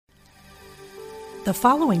The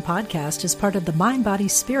following podcast is part of the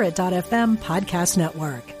MindBodySpirit.fm podcast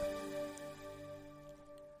network.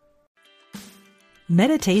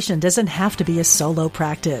 Meditation doesn't have to be a solo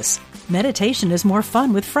practice. Meditation is more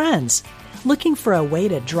fun with friends. Looking for a way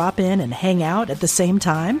to drop in and hang out at the same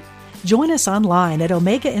time? Join us online at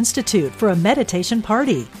Omega Institute for a meditation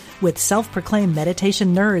party with self-proclaimed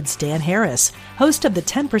meditation nerds Dan Harris, host of the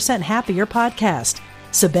 10% Happier podcast,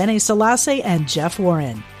 Sebene Selassie, and Jeff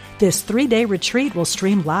Warren. This 3-day retreat will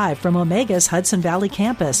stream live from Omega's Hudson Valley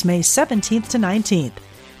campus May 17th to 19th.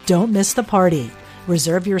 Don't miss the party.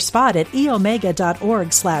 Reserve your spot at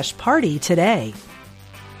eomega.org/party today.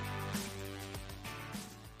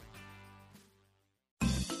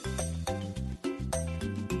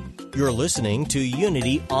 You're listening to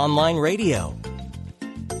Unity Online Radio,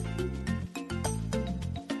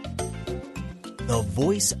 the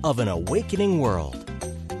voice of an awakening world.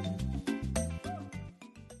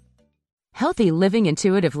 Healthy Living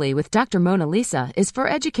Intuitively with Dr. Mona Lisa is for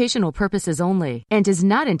educational purposes only and is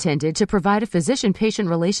not intended to provide a physician-patient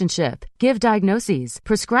relationship, give diagnoses,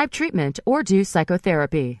 prescribe treatment, or do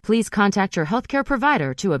psychotherapy. Please contact your healthcare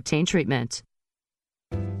provider to obtain treatment.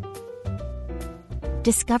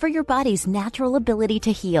 Discover your body's natural ability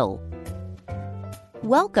to heal.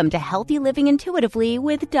 Welcome to Healthy Living Intuitively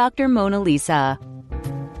with Dr. Mona Lisa.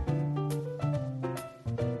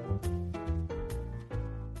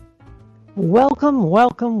 Welcome,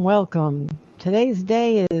 welcome, welcome. Today's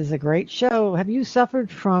day is a great show. Have you suffered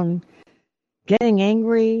from getting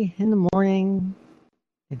angry in the morning,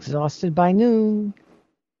 exhausted by noon,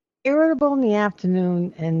 irritable in the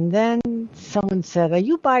afternoon, and then someone said, "Are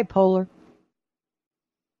you bipolar?"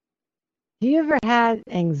 Have you ever had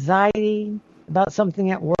anxiety about something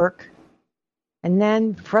at work and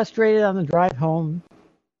then frustrated on the drive home,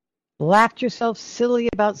 laughed yourself silly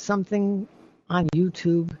about something on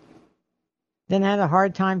YouTube, then had a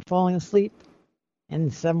hard time falling asleep,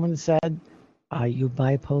 and someone said, "Are you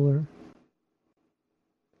bipolar?"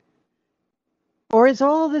 Or is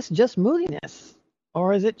all of this just moodiness?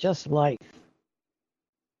 Or is it just life?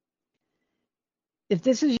 If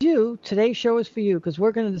this is you, today's show is for you, because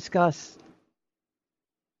we're going to discuss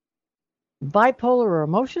bipolar or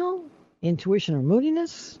emotional, intuition or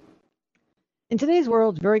moodiness. In today's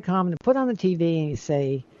world, it's very common to put on the TV and you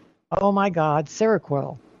say, "Oh my God,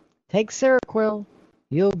 Seroquel. Take Seroquel,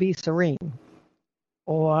 you'll be serene."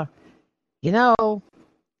 Or, you're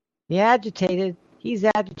agitated, he's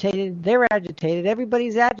agitated, they're agitated,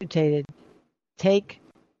 everybody's agitated. Take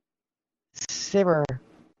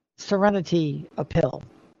Serenity, a pill.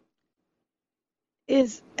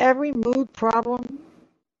 Is every mood problem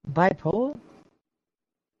bipolar?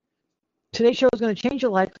 Today's show is going to change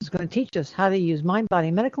your life. It's going to teach us how to use mind,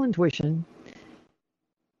 body, medical intuition,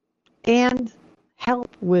 and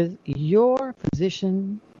help with your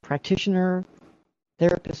physician, practitioner,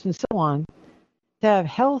 therapist, and so on to have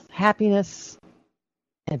health, happiness,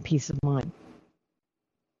 and peace of mind.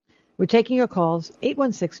 We're taking your calls,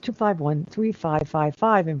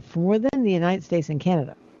 816-251-3555, and from within the United States and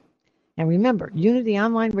Canada. And remember,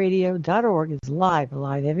 unityonlineradio.org is live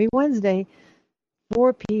every Wednesday,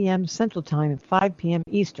 4 p.m. Central Time and 5 p.m.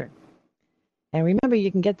 Eastern. And remember,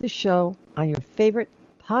 you can get this show on your favorite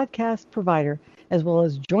podcast provider, as well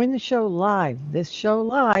as join the show live,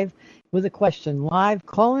 with a question. Live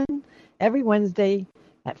call-in every Wednesday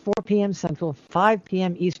at 4 p.m. Central, 5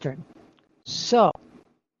 p.m. Eastern. So,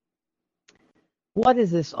 what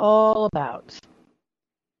is this all about?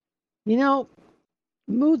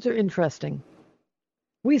 Moods are interesting.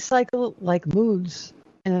 We cycle like moods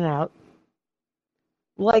in and out,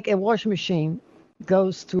 like a washing machine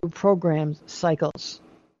goes through programmed cycles.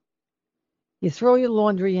 You throw your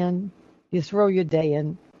laundry in, you throw your day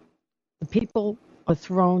in, the people are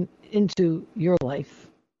thrown into your life,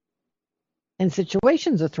 and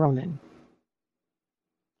situations are thrown in.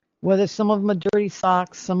 Whether some of them are dirty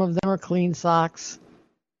socks, some of them are clean socks,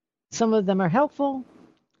 some of them are helpful,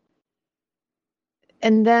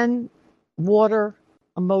 and then water,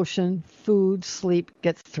 emotion, food, sleep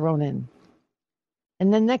gets thrown in.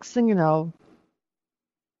 And then next thing you know,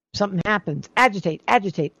 something happens. Agitate.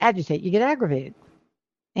 You get aggravated.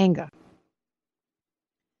 Anger.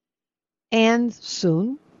 And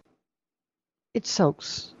soon, it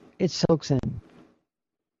soaks in.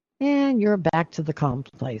 And you're back to the calm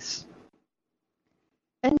place.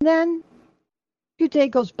 And then your day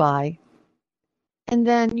goes by, and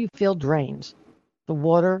then you feel drained. The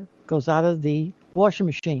water goes out of the washing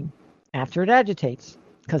machine after it agitates,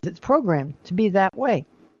 because it's programmed to be that way.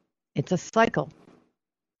 It's a cycle.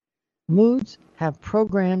 Moods have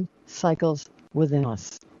programmed cycles within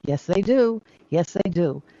us. Yes, they do.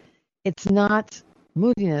 It's not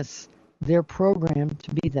moodiness, they're programmed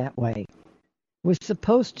to be that way. We're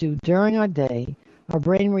supposed to, during our day, our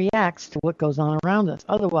brain reacts to what goes on around us.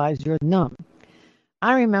 Otherwise, you're numb.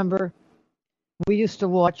 I remember we used to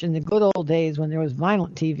watch in the good old days when there was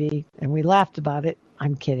violent TV, and we laughed about it.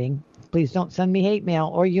 I'm kidding. Please don't send me hate mail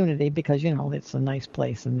or Unity because, it's a nice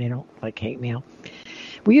place and they don't like hate mail.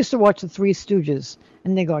 We used to watch the Three Stooges,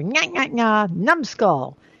 and they go, nyah, nyah, nyah,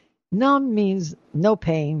 numbskull. Numb means no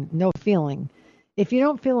pain, no feeling. If you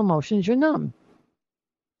don't feel emotions, you're numb.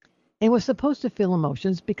 And we're supposed to feel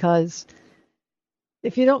emotions because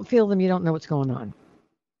if you don't feel them, you don't know what's going on.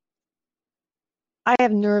 I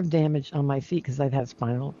have nerve damage on my feet because I've had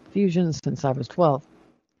spinal fusions since I was 12.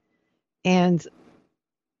 And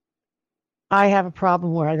I have a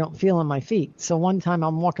problem where I don't feel on my feet. So one time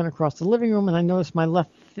I'm walking across the living room and I notice my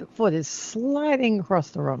left foot is sliding across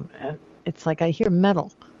the room. And it's like I hear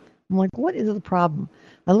metal. I'm like, what is the problem?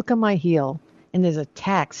 I look at my heel and there's a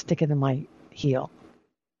tack sticking in my heel,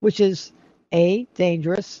 which is A,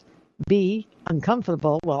 dangerous, B,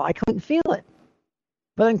 uncomfortable. Well, I couldn't feel it,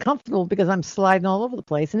 but uncomfortable because I'm sliding all over the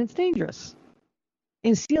place and it's dangerous.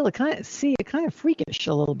 And it kind of freakish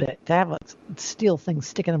a little bit to have a steel thing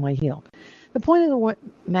sticking in my heel. The point of the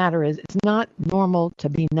matter is it's not normal to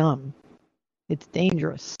be numb. It's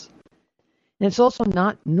dangerous. And it's also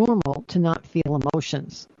not normal to not feel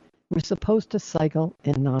emotions. We're supposed to cycle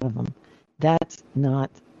in and out of them. That's not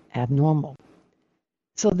abnormal.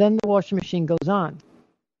 So then the washing machine goes on.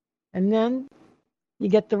 And then you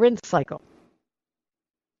get the rinse cycle.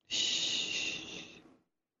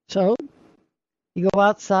 So you go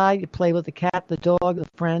outside, you play with the cat, the dog, the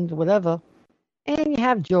friend, whatever, and you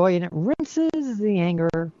have joy, and it rinses the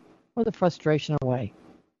anger or the frustration away.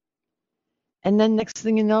 And then next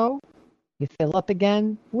thing you know, you fill up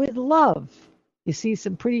again with love. You see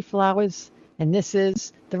some pretty flowers, and this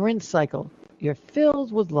is the rinse cycle. You're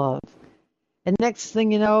filled with love. And next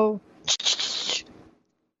thing you know,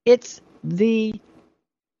 it's the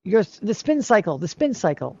spin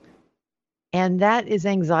cycle. And that is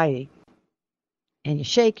anxiety. And you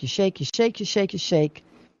shake,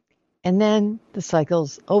 and then the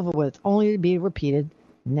cycle's over with, only to be repeated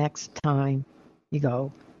next time you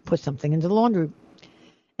go put something into the laundry.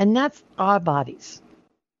 And that's our bodies.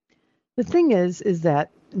 The thing is that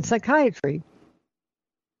in psychiatry,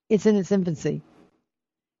 it's in its infancy.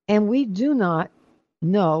 And we do not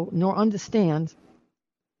know nor understand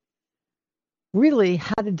really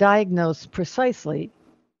how to diagnose precisely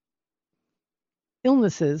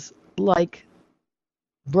illnesses like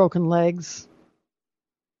broken legs,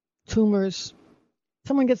 tumors.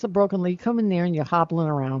 Someone gets a broken leg, you come in there and you're hobbling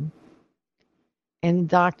around. And the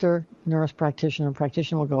doctor, nurse practitioner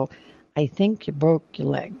will go, I think you broke your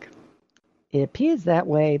leg. It appears that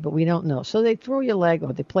way, but we don't know. So they throw your leg,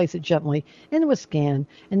 or they place it gently into a scan,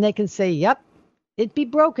 and they can say, yep, it'd be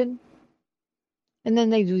broken. And then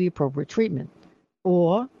they do the appropriate treatment.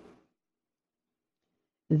 Or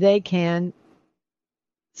they can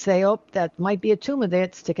say, oh, that might be a tumor there,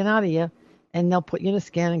 it's sticking out of you. And they'll put you in a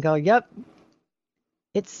scan and go, yep,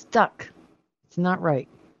 it's stuck. It's not right.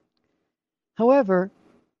 However,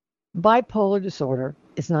 bipolar disorder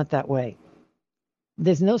is not that way.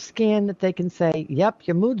 There's no scan that they can say, yep,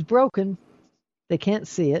 your mood's broken. They can't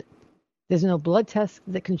see it. There's no blood test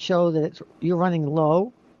that can show that you're running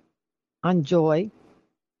low on joy,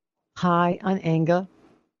 high on anger,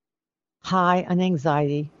 high on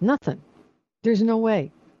anxiety. Nothing. There's no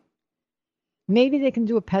way. Maybe they can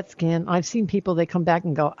do a PET scan. I've seen people, they come back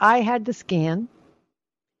and go, I had the scan,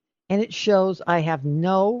 and it shows I have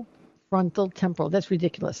no frontal temporal. That's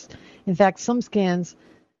ridiculous. In fact, some scans,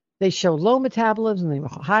 they show low metabolism and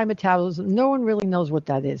high metabolism. No one really knows what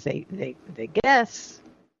that is. They guess,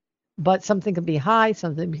 but something can be high,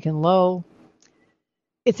 something can be low.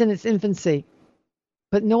 It's in its infancy,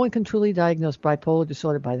 but no one can truly diagnose bipolar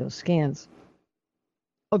disorder by those scans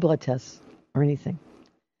or blood tests or anything.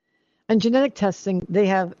 In genetic testing, they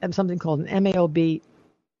have something called an MAOB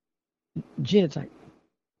genotype.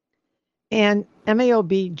 And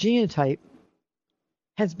MAOB genotype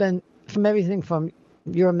has been from everything from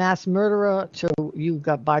you're a mass murderer to you've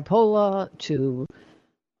got bipolar to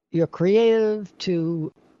you're creative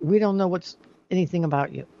to we don't know what's anything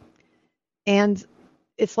about you. And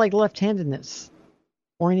it's like left-handedness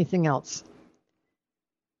or anything else.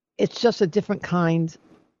 It's just a different kind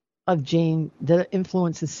of gene that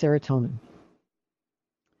influences serotonin.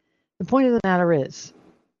 The point of the matter is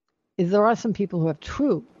there are some people who have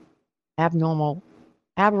true abnormal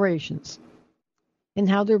aberrations in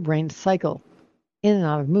how their brains cycle in and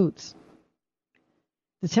out of moods.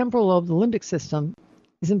 The temporal lobe, the limbic system,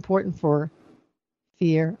 is important for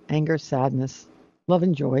fear, anger, sadness, love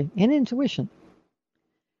and joy, and intuition.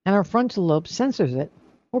 And our frontal lobe censors it,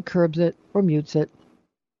 or curbs it, or mutes it,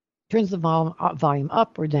 turns the volume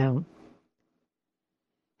up or down,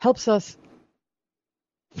 helps us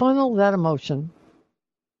funnel that emotion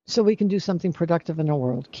so we can do something productive in our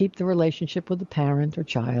world. Keep the relationship with the parent or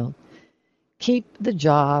child, keep the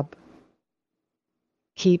job,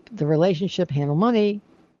 keep the relationship, handle money,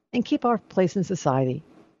 and keep our place in society,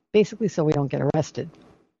 basically so we don't get arrested.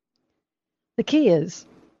 The key is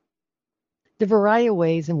the variety of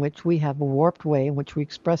ways in which we have a warped way in which we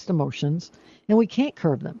express emotions, and we can't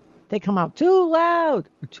curb them. They come out too loud,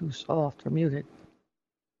 or too soft, or muted.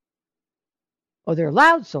 Or they're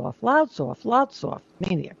loud, soft,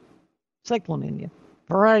 mania, cyclomania.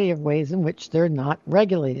 Variety of ways in which they're not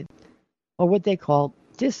regulated, or what they call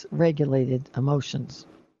dysregulated emotions.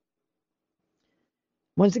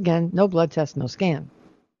 Once again, no blood test, no scan.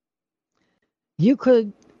 You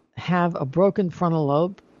could have a broken frontal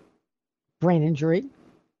lobe, brain injury.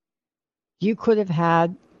 You could have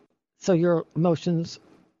had, so your emotions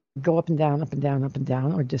go up and down, up and down, up and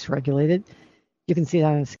down, or dysregulated. You can see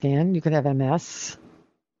that on a scan. You could have MS.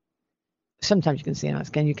 Sometimes you can see it on a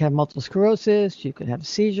scan. You can have multiple sclerosis. You could have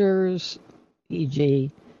seizures,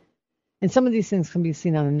 EG. And some of these things can be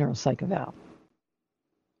seen on a neuropsych eval.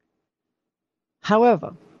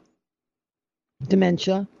 However,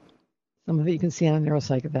 dementia, some of it you can see on a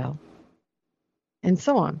neuropsych eval, and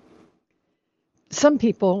so on. Some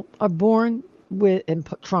people are born with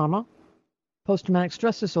trauma. Post-traumatic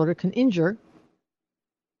stress disorder can injure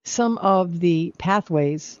some of the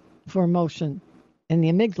pathways for emotion in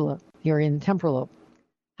the amygdala area in the temporal lobe.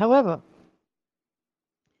 However,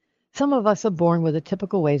 some of us are born with the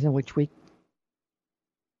typical ways in which we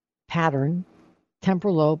pattern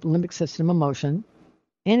temporal lobe, limbic system emotion,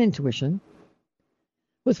 and intuition,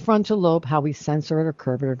 with frontal lobe, how we censor it or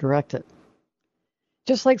curb it or direct it.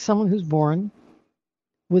 Just like someone who's born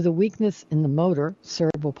with a weakness in the motor,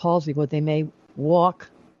 cerebral palsy, where they may walk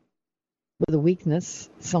with a weakness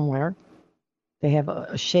somewhere, they have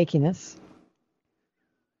a shakiness.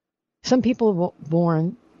 Some people are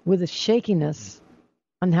born with a shakiness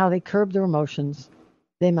on how they curb their emotions.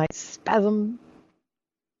 They might spasm,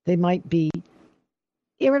 they might be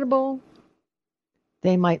irritable,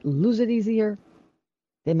 they might lose it easier,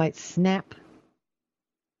 they might snap.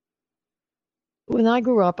 When I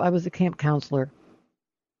grew up, I was a camp counselor,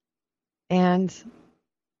 and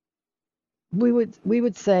we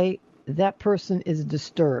would say that person is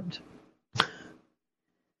disturbed.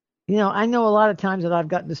 You know, I know a lot of times that I've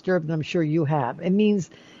gotten disturbed, and I'm sure you have. It means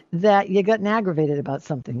that you gotten aggravated about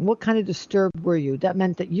something. What kind of disturbed were you? That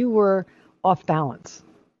meant that you were off balance.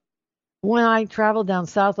 When I traveled down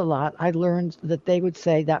south a lot, I learned that they would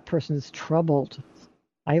say that person's troubled.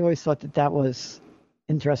 I always thought that that was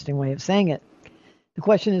an interesting way of saying it. The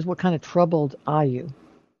question is, what kind of troubled are you?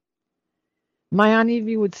 My Auntie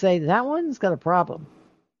V would say, that one's got a problem.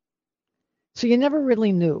 So you never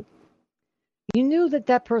really knew. You knew that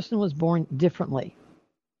that person was born differently.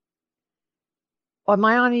 Or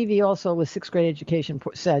my Aunt Evie also, with sixth grade education,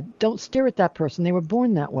 said, don't stare at that person. They were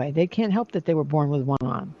born that way. They can't help that they were born with one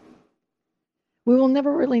arm. We will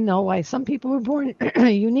never really know why some people were born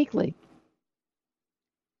uniquely.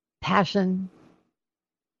 Passion,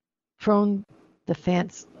 prone to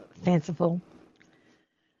fanciful.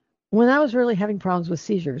 When I was really having problems with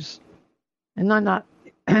seizures, and I'm not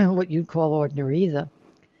what you'd call ordinary either,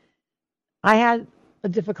 I had a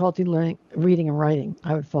difficulty learning, reading and writing.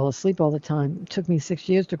 I would fall asleep all the time. It took me 6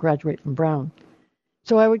 years to graduate from Brown.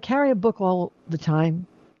 So I would carry a book all the time.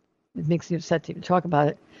 It makes me upset to even talk about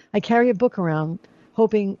it. I carry a book around,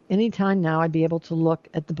 hoping any time now I'd be able to look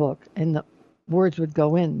at the book and the words would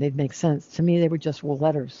go in. They'd make sense. To me, they were just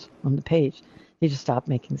letters on the page. They just stopped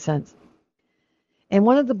making sense. And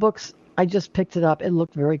one of the books, I just picked it up. It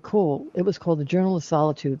looked very cool. It was called The Journal of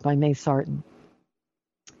Solitude by May Sarton.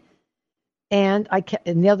 And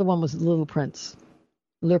the other one was Little Prince,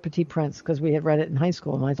 Le Petit Prince, because we had read it in high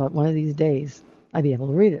school, and I thought one of these days I'd be able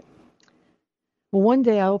to read it. Well, one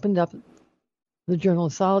day I opened up the Journal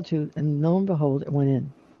of Solitude, and lo and behold, it went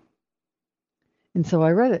in. And so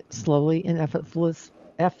I read it slowly and effortlessly.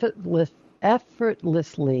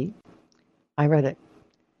 I read it,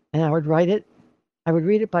 and I would write it. I would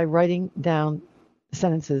read it by writing down the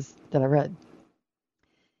sentences that I read.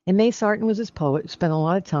 And May Sarton was this poet, spent a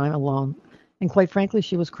lot of time alone. And quite frankly,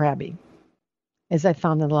 she was crabby, as I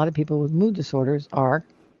found that a lot of people with mood disorders are.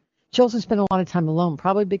 She also spent a lot of time alone,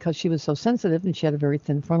 probably because she was so sensitive and she had a very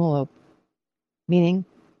thin frontal lobe, meaning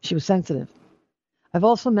she was sensitive. I've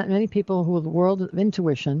also met many people who are the world of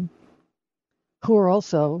intuition who are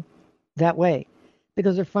also that way,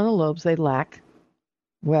 because their frontal lobes, they lack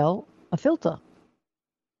Well, a filter.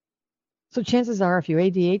 So chances are if you're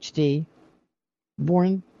ADHD,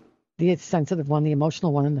 born the sensitive one, the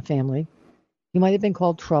emotional one in the family, you might have been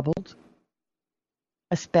called troubled,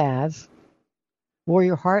 a spaz, wore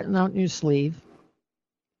your heart out on your sleeve.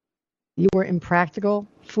 You were impractical,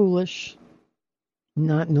 foolish,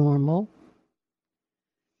 not normal.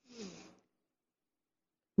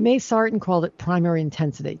 May Sarton called it primary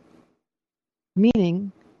intensity,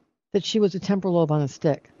 meaning that she was a temporal lobe on a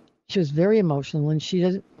stick. She was very emotional and she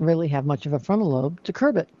doesn't really have much of a frontal lobe to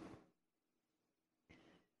curb it.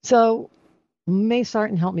 So May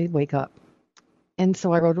Sarton helped me wake up. And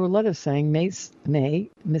so I wrote her a letter saying, Miss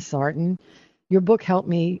Sarton, your book helped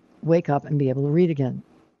me wake up and be able to read again.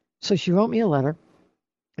 So she wrote me a letter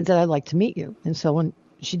and said, I'd like to meet you. And so when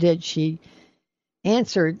she did, she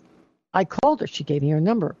answered. I called her. She gave me her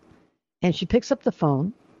number. And she picks up the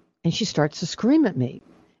phone and she starts to scream at me.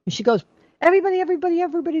 And she goes,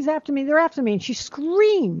 everybody's after me. They're after me. And she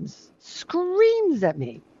screams at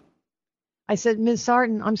me. I said, Ms.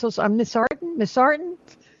 Sarton, I'm so sorry. Miss Sarton.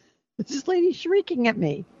 This lady's shrieking at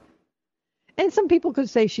me. And some people could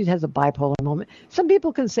say she has a bipolar moment. Some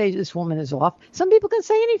people can say this woman is off. Some people can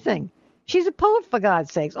say anything. She's a poet, for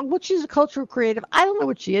God's sakes. Oh, what she's a cultural creative. I don't know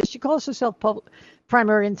what she is. She calls herself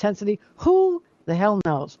primary intensity. Who the hell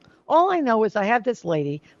knows? All I know is I have this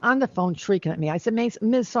lady on the phone shrieking at me. I said,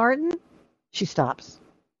 Ms. Sarton. She stops.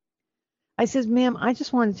 I says, ma'am, I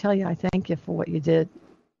just want to tell you I thank you for what you did.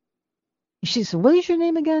 She said, what is your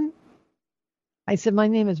name again? I said, my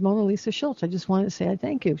name is Mona Lisa Schultz. I just wanted to say I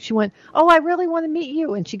thank you. She went, oh, I really want to meet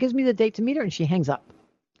you. And she gives me the date to meet her, and she hangs up.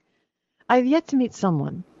 I've yet to meet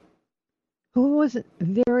someone who was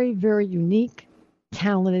very, very unique,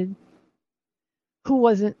 talented, who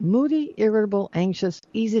wasn't moody, irritable, anxious,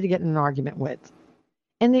 easy to get in an argument with.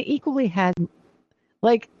 And they equally had,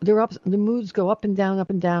 like, the moods go up and down, up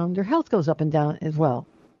and down. Their health goes up and down as well.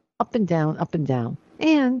 Up and down, up and down.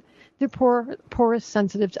 And they're porous,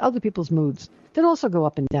 sensitive to other people's moods that also go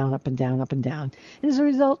up and down, up and down, up and down. And as a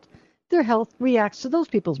result, their health reacts to those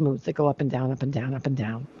people's moods that go up and down, up and down, up and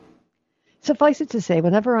down. Suffice it to say,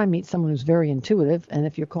 whenever I meet someone who's very intuitive, and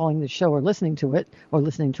if you're calling the show or listening to it on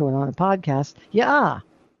a podcast,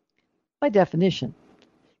 by definition.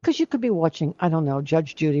 Because you could be watching, I don't know,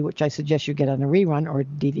 Judge Judy, which I suggest you get on a rerun or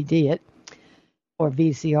DVD it, or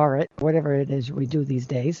VCR it, whatever it is we do these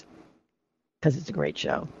days, because it's a great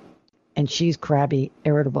show. And she's crabby,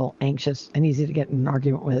 irritable, anxious, and easy to get in an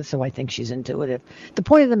argument with, so I think she's intuitive. The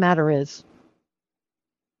point of the matter is,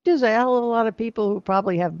 there's a hell of a lot of people who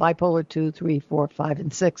probably have bipolar 2, 3, 4, 5,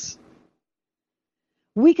 and 6.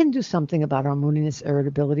 We can do something about our moodiness,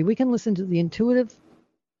 irritability. We can listen to the intuitive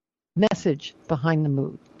message behind the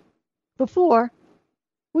mood before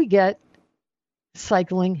we get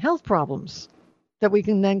cycling health problems that we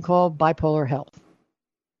can then call bipolar health.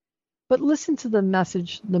 But listen to the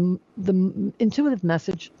message, the intuitive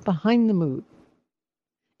message behind the mood.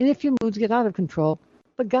 And if your moods get out of control,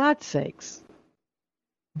 for God's sakes,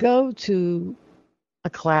 go to a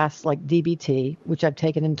class like DBT, which I've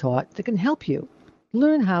taken and taught, that can help you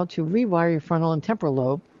learn how to rewire your frontal and temporal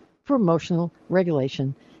lobe for emotional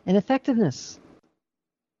regulation and effectiveness.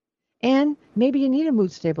 And maybe you need a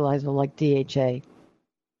mood stabilizer like DHA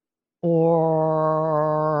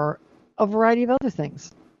or a variety of other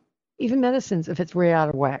things. Even medicines if it's way out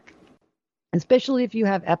of whack, especially if you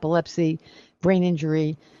have epilepsy, brain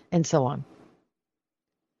injury, and so on.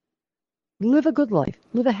 Live a good life.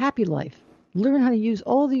 Live a happy life. Learn how to use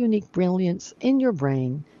all the unique brilliance in your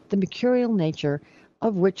brain, the mercurial nature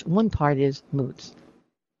of which one part is moods.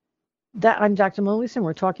 I'm Dr. Mona Lisa, and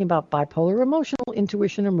we're talking about bipolar, emotional,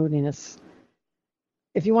 intuition, or moodiness.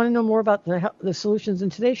 If you want to know more about the solutions in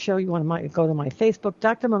today's show, you want to go to my Facebook,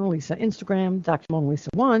 Dr. Mona Lisa, Instagram, Dr. Mona Lisa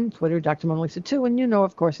 1, Twitter, Dr. Mona Lisa 2, and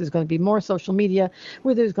of course, there's going to be more social media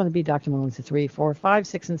where there's going to be Dr. Mona Lisa 3, 4, 5,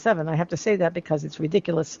 6, and 7. I have to say that because it's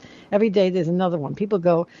ridiculous. Every day there's another one. People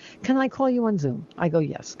go, can I call you on Zoom? I go,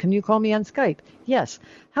 yes. Can you call me on Skype? Yes.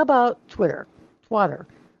 How about Twitter? Twatter?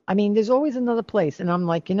 I mean, there's always another place. And I'm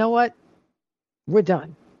like, you know what? We're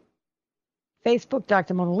done. Facebook,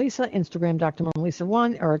 Dr. Mona Lisa, Instagram, Dr. Mona Lisa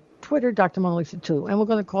 1, or Twitter, Dr. Mona Lisa 2. And we're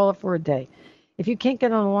going to call it for a day. If you can't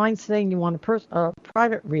get on the line today and you want a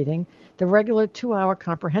private reading, the regular 2-hour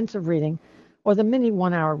comprehensive reading, or the mini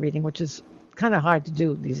 1-hour reading, which is kind of hard to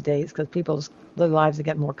do these days because their lives are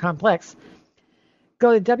getting more complex,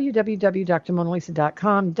 go to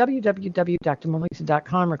www.drmonalisa.com,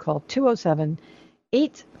 www.drmonalisa.com, or call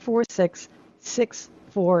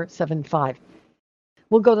 207-846-6475.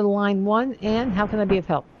 We'll go to line 1, and how can I be of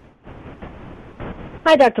help?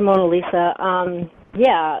 Hi, Dr. Mona Lisa.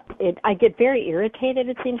 Yeah, I get very irritated,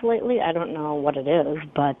 it seems, lately. I don't know what it is,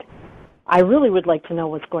 but I really would like to know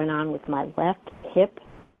what's going on with my left hip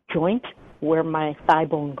joint where my thigh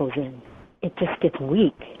bone goes in. It just gets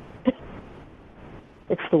weak.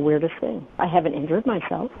 It's the weirdest thing. I haven't injured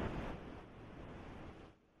myself.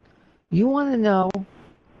 You want to know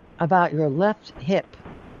about your left hip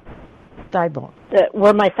thigh bone.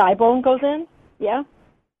 Where my thigh bone goes in? Yeah.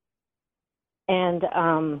 And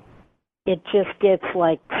it just gets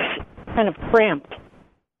like kind of cramped.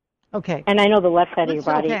 Okay. And I know the left side of your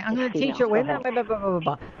body. Okay, I'm going to teach you. Wait a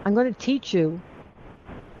minute. I'm going to teach you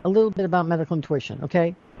a little bit about medical intuition,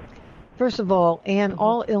 okay? First of all, Anne,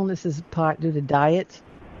 all illness is part due to diet,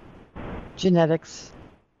 genetics,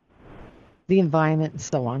 the environment, and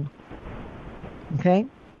so on. Okay?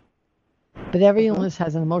 But every illness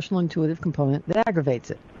has an emotional intuitive component that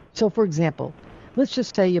aggravates it. So, for example, let's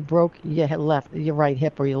just say you broke your right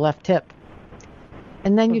hip or your left hip,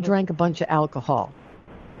 and then you drank a bunch of alcohol.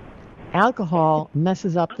 Alcohol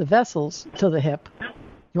messes up the vessels to the hip.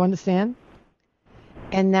 You understand?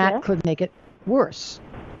 And that could make it worse.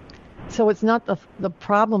 So it's not the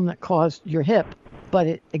problem that caused your hip, but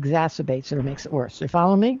it exacerbates it or makes it worse. You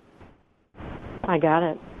follow me? I got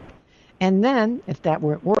it. And then, if that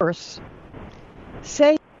were worse,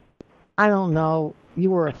 say, I don't know,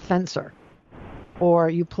 you were a fencer or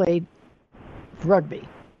you played rugby,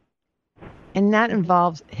 and that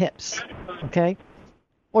involves hips, okay?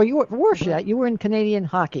 Or you were worse yet, you were in Canadian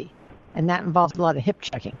hockey, and that involves a lot of hip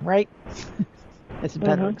checking, right? That's a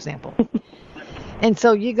better example. And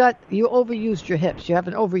so you overused your hips. You have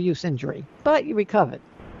an overuse injury, but you recovered,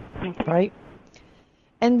 right?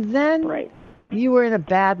 And then you were in a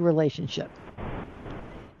bad relationship.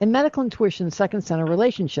 In medical intuition, second center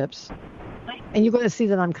relationships, and you're going to see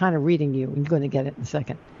that I'm kind of reading you, and you're going to get it in a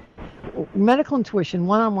second. Medical intuition,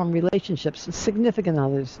 one-on-one relationships, significant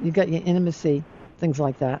others, you got your intimacy, things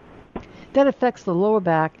like that. That affects the lower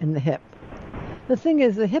back and the hip. The thing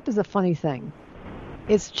is, the hip is a funny thing.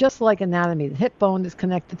 It's just like anatomy. The hip bone is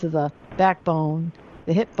connected to the backbone.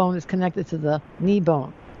 The hip bone is connected to the knee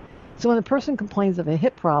bone. So when a person complains of a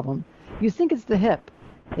hip problem, you think it's the hip.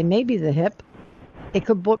 It may be the hip. It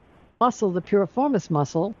could be muscle, the piriformis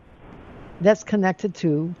muscle, that's connected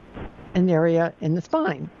to an area in the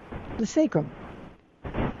spine, the sacrum.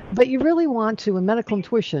 But you really want to, in medical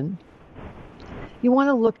intuition, you want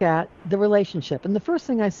to look at the relationship. And the first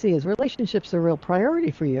thing I see is relationships are a real priority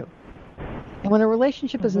for you. And when a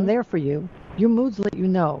relationship isn't there for you, your moods let you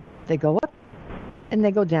know. They go up and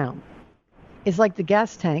they go down. It's like the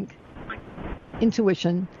gas tank.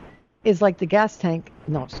 Intuition is like the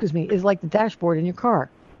is like the dashboard in your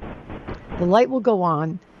car. The light will go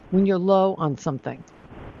on when you're low on something.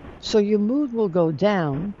 So your mood will go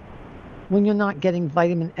down when you're not getting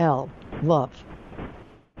vitamin L, love.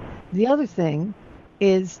 The other thing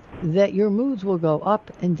is that your moods will go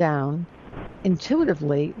up and down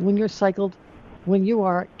intuitively when you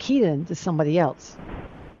are keyed in to somebody else.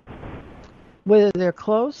 Whether they're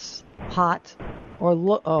close, hot,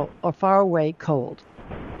 or far away, cold.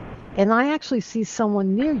 And I actually see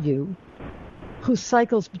someone near you who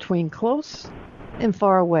cycles between close and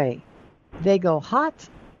far away. They go hot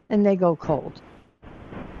and they go cold.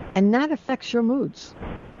 And that affects your moods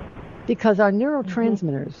because our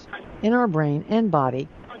neurotransmitters in our brain and body,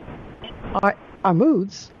 our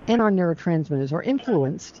moods and our neurotransmitters are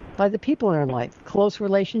influenced by the people in our life. Close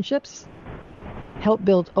relationships help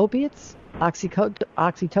build opiates,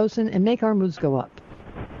 oxytocin, and make our moods go up.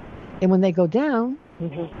 And when they go down,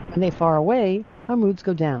 when they're far away, our moods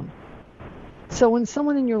go down. So when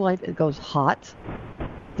someone in your life goes hot,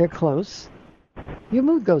 they're close, your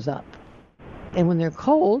mood goes up. And when they're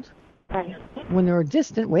cold, when they're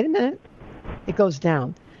distant, wait a minute, it goes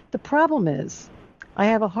down. The problem is, I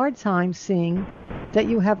have a hard time seeing that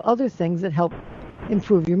you have other things that help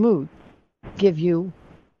improve your mood, give you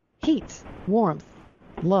heat, warmth,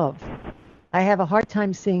 love. I have a hard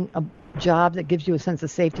time seeing a job that gives you a sense of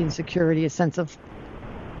safety and security, a sense of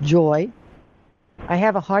joy. I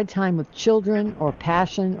have a hard time with children or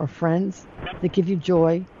passion or friends that give you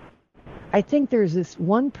joy. I think there's this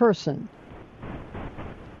one person,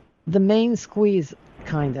 the main squeeze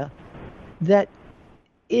kinda, that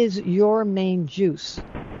is your main juice,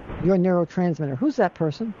 your neurotransmitter. Who's that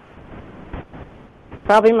person?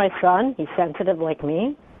 Probably my son. He's sensitive like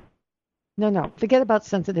me. No. Forget about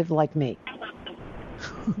sensitive like me.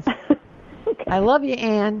 Okay. I love you,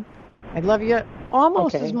 Anne. I love you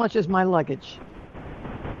almost as much as my luggage.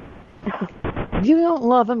 You don't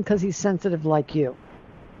love him because he's sensitive like you.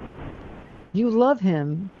 You love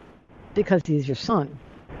him because he's your son.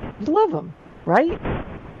 You love him, right?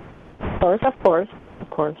 Of course.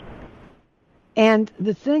 course. And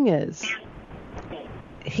the thing is,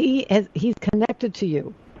 he's connected to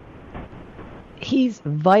you. He's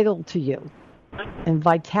vital to you. And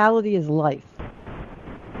vitality is life.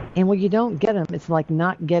 And when you don't get him, it's like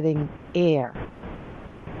not getting air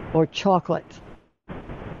or chocolate.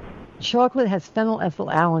 Chocolate has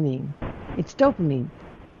phenylethylalanine. It's dopamine.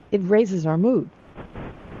 It raises our mood.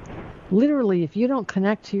 Literally, if you don't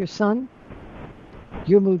connect to your son,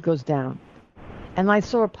 your mood goes down. And I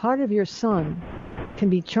saw a part of your son can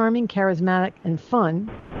be charming, charismatic, and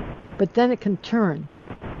fun, but then it can turn.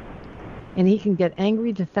 And he can get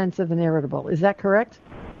angry, defensive, and irritable. Is that correct?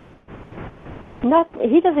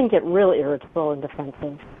 He doesn't get real irritable and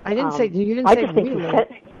defensive. I didn't say, you didn't I say just think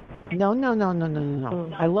really.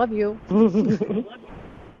 No. I love you.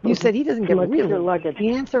 You said he doesn't get really. The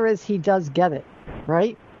answer is he does get it,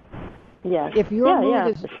 right? Yeah. If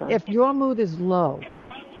your mood is low,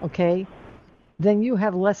 okay, then you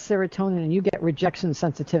have less serotonin and you get rejection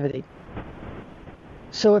sensitivity.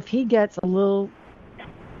 So if he gets a little,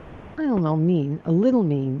 I don't know, a little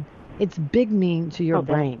mean, it's big mean to your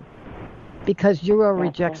brain because you are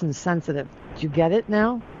rejection sensitive. Do you get it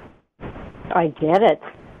now? I get it.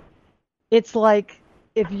 It's like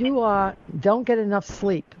if you don't get enough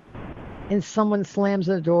sleep and someone slams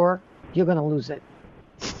the door, you're going to lose it.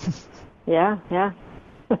 Yeah.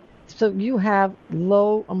 So you have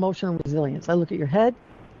low emotional resilience. I look at your head.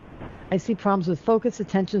 I see problems with focus,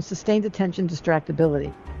 attention, sustained attention,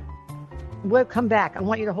 distractibility. We'll come back. I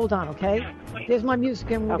want you to hold on, okay? There's my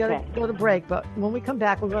music, and we're going to go to break. But when we come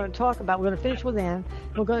back, we're going to finish with Ann.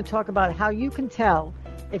 We're going to talk about how you can tell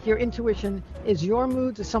if your intuition is your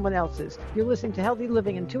mood or someone else's. You're listening to Healthy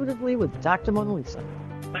Living Intuitively with Dr. Mona Lisa.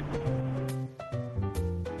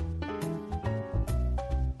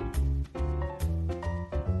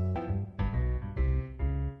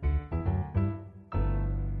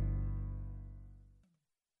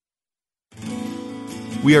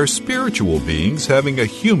 We are spiritual beings having a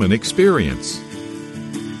human experience.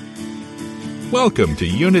 Welcome to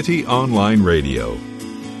Unity Online Radio,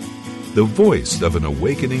 the voice of an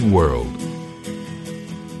awakening world.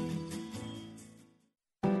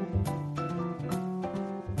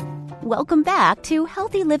 Welcome back to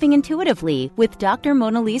Healthy Living Intuitively with Dr.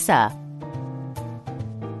 Mona Lisa.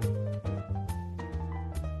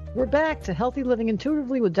 We're back to Healthy Living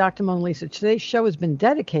Intuitively with Dr. Mona Lisa. Today's show has been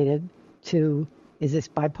dedicated to, is this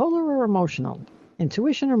bipolar or emotional,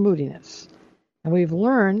 intuition or moodiness? And we've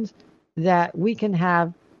learned that we can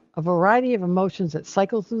have a variety of emotions that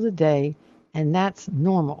cycle through the day, and that's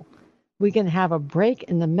normal. We can have a break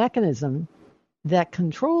in the mechanism that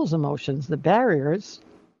controls emotions, the barriers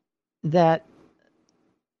that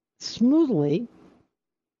smoothly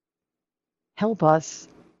help us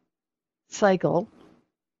cycle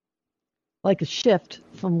like a shift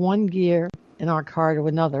from one gear in our car to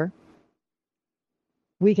another.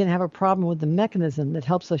 We can have a problem with the mechanism that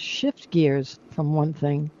helps us shift gears from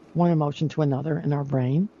one emotion to another in our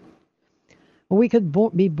brain. Or we could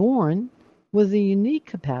be born with a unique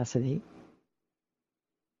capacity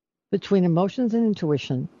between emotions and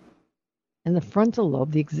intuition and the frontal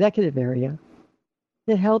lobe, the executive area,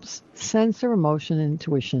 that helps censor emotion and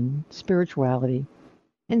intuition, spirituality,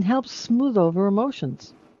 and helps smooth over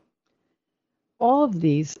emotions. All of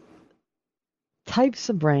these types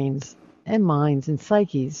of brains and minds and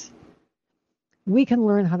psyches, we can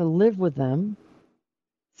learn how to live with them,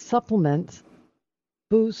 supplement,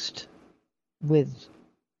 boost with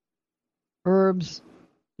herbs,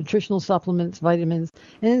 nutritional supplements, vitamins,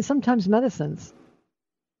 and sometimes medicines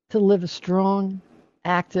to live a strong,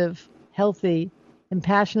 active, healthy, and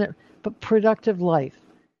passionate, but productive life.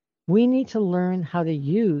 We need to learn how to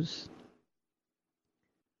use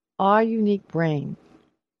our unique brain,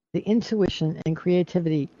 the intuition and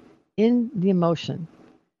creativity in the emotion.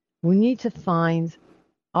 We need to find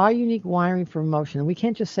our unique wiring for emotion. We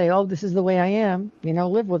can't just say, oh, this is the way I am,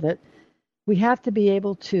 live with it. We have to be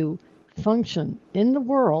able to function in the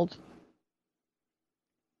world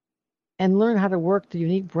and learn how to work the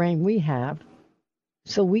unique brain we have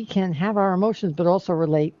so we can have our emotions but also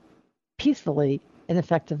relate peacefully and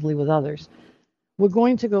effectively with others. We're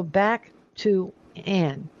going to go back to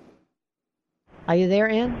Ann. Are you there,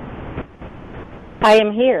 Ann? I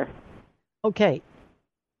am here. Okay.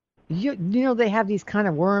 You know they have these kind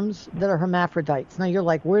of worms that are hermaphrodites. Now you're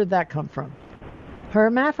like, where did that come from?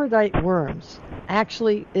 Hermaphrodite worms,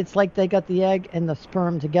 actually, it's like they got the egg and the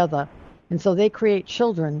sperm together, and so they create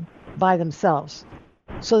children by themselves.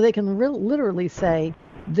 So they can literally say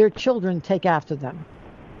their children take after them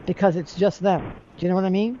because it's just them. Do you know what I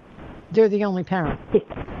mean? They're the only parent.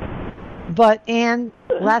 But, Anne,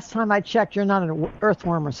 last time I checked, you're not an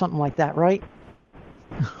earthworm or something like that, right?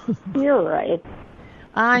 You're right.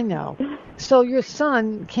 I know. So your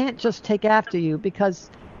son can't just take after you because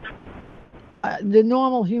the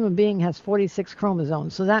normal human being has 46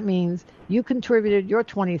 chromosomes. So that means you contributed your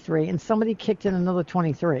 23 and somebody kicked in another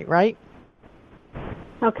 23, right?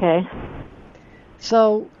 Okay.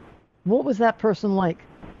 So what was that person like,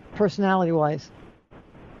 personality-wise?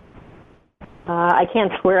 I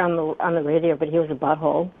can't swear on the radio, but he was a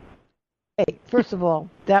butthole. Hey, first of all,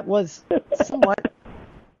 that was somewhat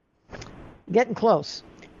getting close.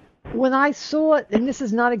 When I saw it, and this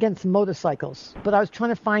is not against motorcycles, but I was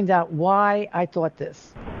trying to find out why I thought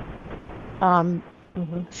this.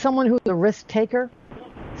 Someone who's a risk taker,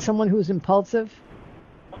 someone who's impulsive.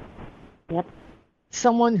 Yep.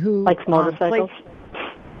 Someone who likes motorcycles.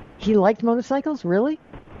 He liked motorcycles, really?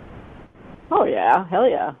 Oh yeah, hell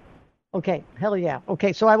yeah. Okay, hell yeah.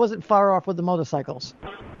 Okay, so I wasn't far off with the motorcycles.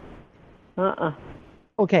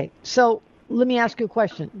 Okay, so let me ask you a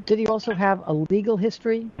question. Did he also have a legal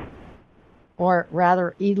history, or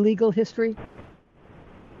rather illegal history?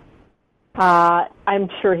 I'm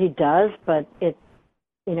sure he does, but he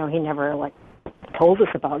never told us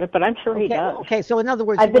about it. But I'm sure he does. Okay, so in other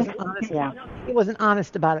words, he wasn't honest. Yeah. He wasn't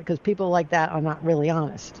honest about it because people like that are not really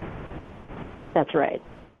honest. That's right.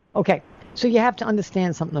 Okay, so you have to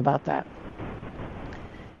understand something about that.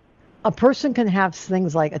 A person can have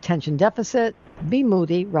things like attention deficit, be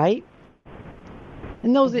moody, right?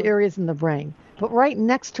 And those are areas in the brain. But right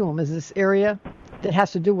next to them is this area that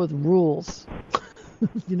has to do with rules.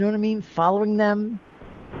 You know what I mean? Following them,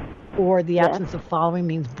 or the absence of following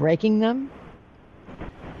means breaking them.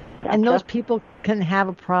 Gotcha. And those people can have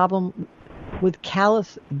a problem with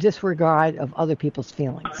callous disregard of other people's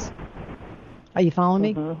feelings. Are you following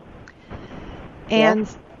me? And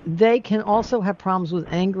they can also have problems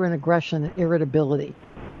with anger and aggression and irritability.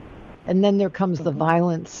 And then there comes the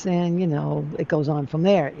violence, and, it goes on from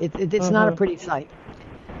there. It's not a pretty sight.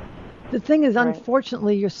 The thing is,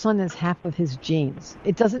 unfortunately, your son has half of his genes.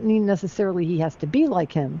 It doesn't mean necessarily he has to be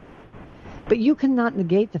like him, but you cannot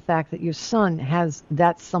negate the fact that your son has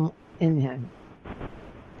that some in him.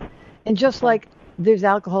 And just like there's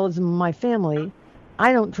alcoholism in my family,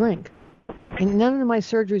 I don't drink. In none of my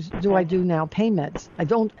surgeries do I do now pain meds. I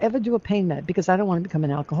don't ever do a pain med because I don't want to become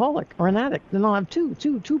an alcoholic or an addict. Then I'll have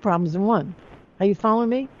two problems in one. Are you following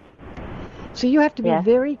me? So you have to be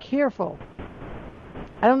very careful.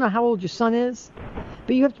 I don't know how old your son is,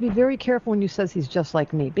 but you have to be very careful when you says he's just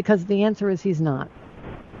like me, because the answer is he's not.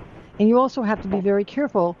 And you also have to be very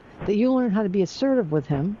careful that you learn how to be assertive with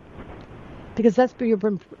him, because that's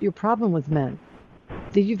your problem with men.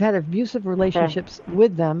 That you've had abusive relationships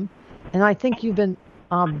with them, and I think you've been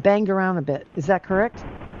banged around a bit. Is that correct?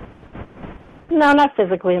 No, not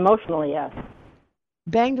physically. Emotionally, yes.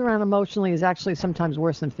 Banged around emotionally is actually sometimes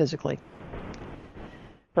worse than physically.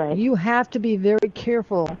 Right. You have to be very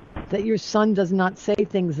careful that your son does not say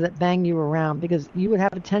things that bang you around, because you would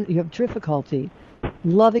have you have difficulty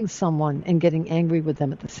loving someone and getting angry with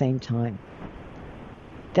them at the same time.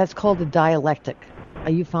 That's called a dialectic. Are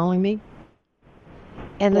you following me?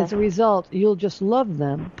 And as a result, you'll just love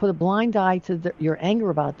them, put a blind eye to your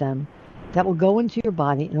anger about them, that will go into your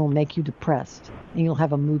body and will make you depressed, and you'll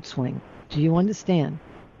have a mood swing. Do you understand?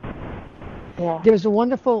 Yeah. There's a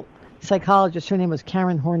wonderful psychologist, her name was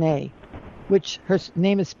Karen Horney, which her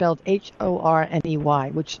name is spelled Horney,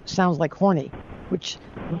 which sounds like horny, which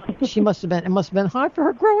it must have been hard for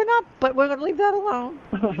her growing up, but we're going to leave that alone.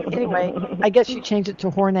 Anyway, I guess she changed it to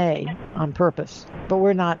Horney on purpose, but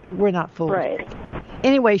we're not fooled. Right.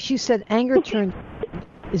 Anyway, she said anger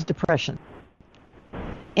is depression.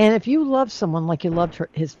 And if you love someone like you loved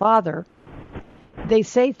his father, they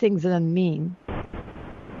say things that are mean.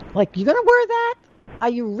 Like, you going to wear that? Are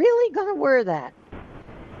you really going to wear that?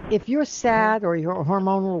 If you're sad or you're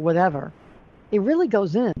hormonal or whatever, it really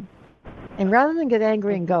goes in. And rather than get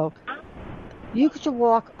angry and go, you could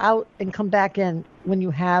walk out and come back in when you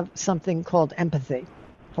have something called empathy.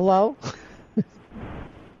 Hello?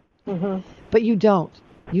 But you don't.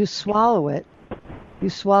 You swallow it. You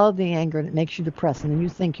swallow the anger, and it makes you depressed, and then you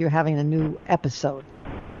think you're having a new episode.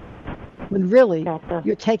 When really,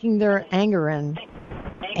 you're taking their anger in,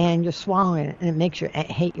 and you're swallowing it, and it makes you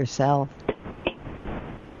hate yourself.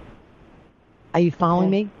 Are you following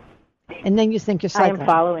me? And then you think you're psycho. I am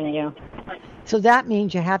following you. So that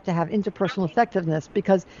means you have to have interpersonal effectiveness,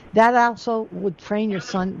 because that also would train your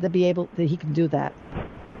son to be able that he can do that.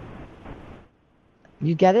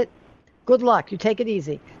 You get it? Good luck. You take it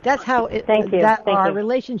easy. That's how our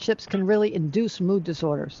relationships can really induce mood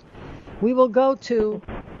disorders. We will go to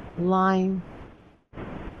line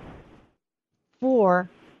for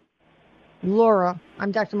Laura.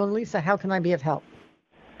 I'm Dr. Mona Lisa. How can I be of help?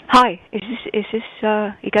 Hi, is this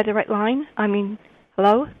you got the right line? I mean,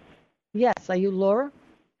 hello? Yes, are you Laura?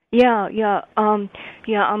 Yeah. I'm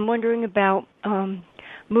wondering about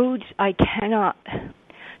moods. I cannot,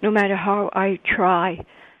 no matter how I try,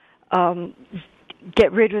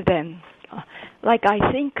 get rid of them. Like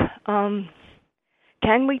I think,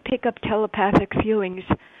 can we pick up telepathic feelings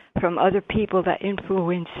from other people that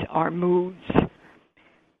influence our moods?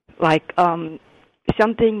 Like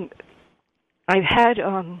something, I've had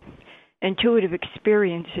intuitive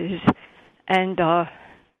experiences, and I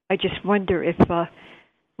just wonder if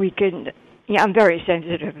we could, I'm very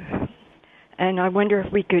sensitive, and I wonder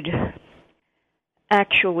if we could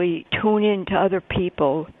actually tune in to other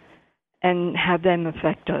people and have them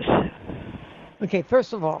affect us. Okay,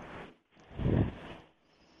 first of all,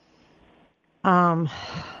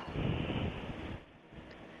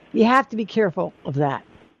 you have to be careful of that,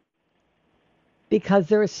 because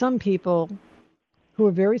there are some people who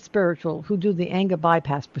are very spiritual who do the anger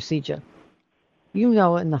bypass procedure. You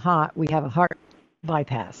know, in the heart, we have a heart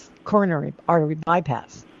bypass, coronary artery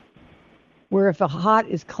bypass, where if a heart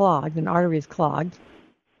is clogged, an artery is clogged,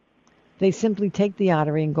 they simply take the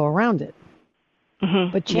artery and go around it.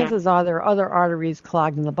 Mm-hmm. But chances are there are other arteries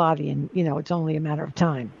clogged in the body, and, it's only a matter of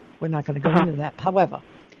time. We're not going to go into that. However,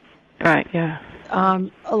 right, yeah.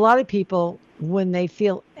 A lot of people, when they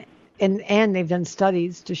feel, and they've done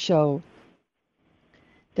studies to show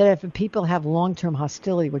that if people have long-term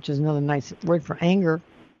hostility, which is another nice word for anger,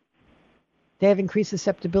 they have increased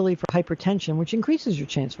susceptibility for hypertension, which increases your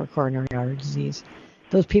chance for coronary artery disease.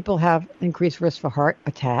 Those people have increased risk for heart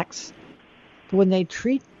attacks. But when they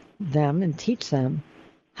treat them and teach them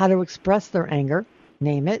how to express their anger,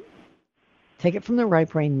 name it, take it from the right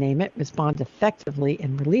brain, name it, respond effectively,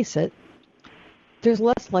 and release it, there's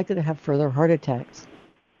less likely to have further heart attacks.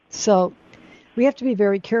 So we have to be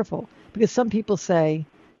very careful, because some people say,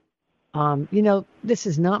 this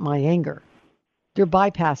is not my anger. They're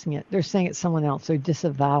bypassing it. They're saying it's someone else. They're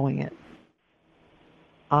disavowing it.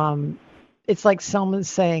 It's like someone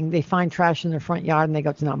saying they find trash in their front yard and they go,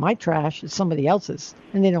 it's not my trash, it's somebody else's,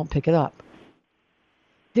 and they don't pick it up.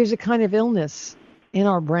 There's a kind of illness in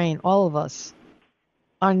our brain, all of us.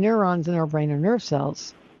 Our neurons in our brain are nerve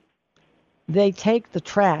cells. They take the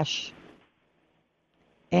trash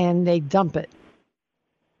and they dump it.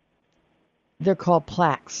 They're called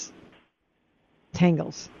plaques,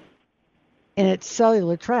 tangles. And it's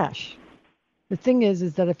cellular trash. The thing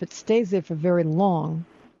is that if it stays there for very long,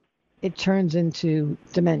 it turns into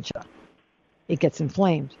dementia. It gets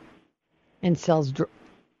inflamed and cells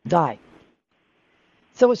die.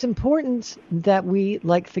 So it's important that we,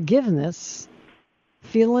 like forgiveness,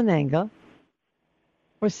 feel an anger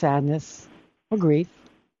or sadness or grief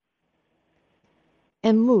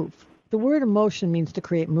and move. The word emotion means to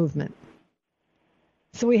create movement.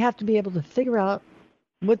 So we have to be able to figure out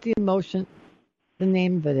what the emotion, the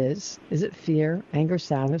name of it is. Is it fear, anger,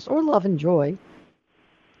 sadness, or love and joy?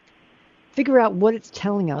 Figure out what it's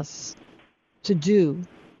telling us to do,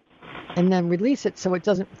 and then release it so it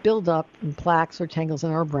doesn't build up in plaques or tangles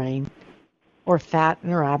in our brain, or fat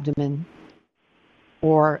in our abdomen,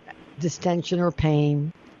 or distension or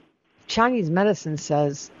pain. Chinese medicine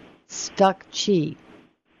says stuck qi.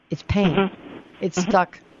 It's pain. Mm-hmm. It's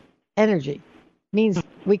stuck energy. Means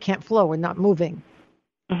we can't flow. We're not moving.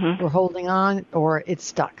 Mm-hmm. We're holding on, or it's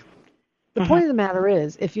stuck. The point of the matter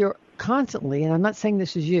is, if you're constantly, and I'm not saying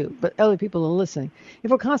this is you, but other people are listening,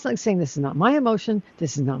 if we're constantly saying this is not my emotion,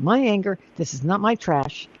 this is not my anger, this is not my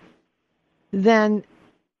trash, then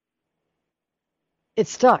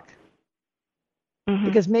it's stuck. Mm-hmm.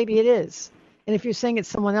 Because maybe it is. And if you're saying it's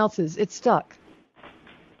someone else's, it's stuck.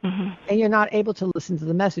 Mm-hmm. And you're not able to listen to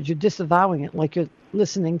the message. You're disavowing it, like you're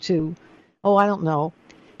listening to, I don't know,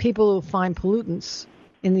 people who find pollutants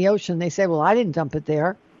in the ocean. They say, well, I didn't dump it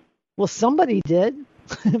there. Well, somebody did.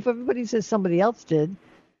 If everybody says somebody else did.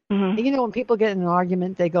 Mm-hmm. And, when people get in an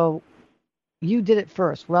argument, they go, you did it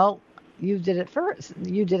first. Well, you did it first.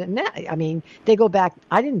 You did it now. I mean, they go back,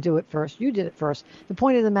 I didn't do it first. You did it first. The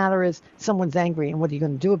point of the matter is someone's angry, and what are you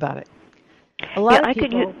going to do about it? A lot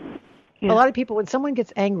of people, when someone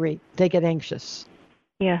gets angry, they get anxious.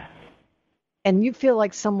 Yeah. And you feel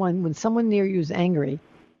like when someone near you is angry,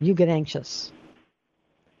 you get anxious.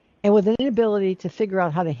 And with an inability to figure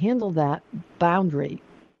out how to handle that boundary,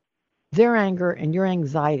 their anger and your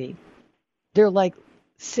anxiety, they're like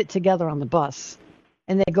sit together on the bus,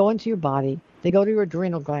 and they go into your body, they go to your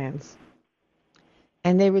adrenal glands,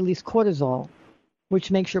 and they release cortisol,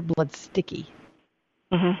 which makes your blood sticky.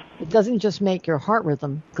 Mm-hmm. It doesn't just make your heart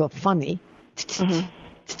rhythm go funny. Mm-hmm.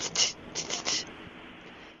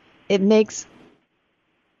 it makes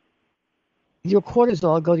your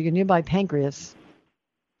cortisol go to your nearby pancreas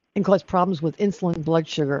and cause problems with insulin, blood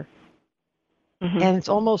sugar. Mm-hmm. And it's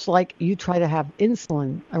almost like you try to have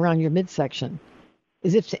insulin around your midsection,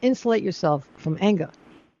 as if to insulate yourself from anger,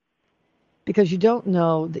 because you don't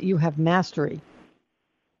know that you have mastery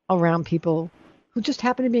around people who just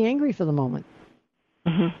happen to be angry for the moment.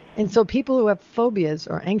 Mm-hmm. And so people who have phobias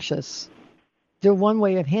or anxious, their one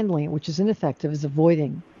way of handling it, which is ineffective, is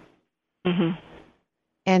avoiding. Mm-hmm.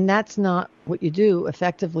 And that's not what you do.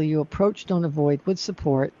 Effectively, you approach, don't avoid, with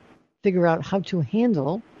support, figure out how to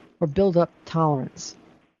handle or build up tolerance.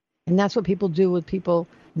 And that's what people do with people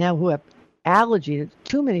now who have allergy to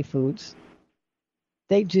too many foods.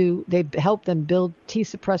 They help them build T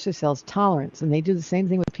suppressor cells tolerance. And they do the same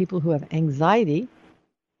thing with people who have anxiety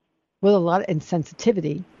with a lot of, and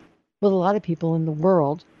sensitivity with a lot of people in the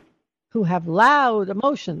world who have loud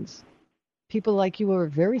emotions. People like you are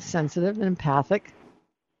very sensitive and empathic.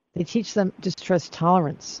 They teach them distress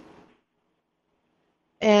tolerance.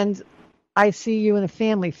 And I see you in a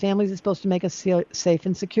family. Families are supposed to make us safe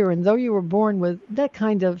and secure. And though you were born with that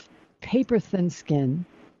kind of paper-thin skin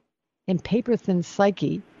and paper-thin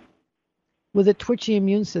psyche with a twitchy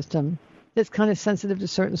immune system that's kind of sensitive to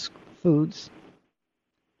certain foods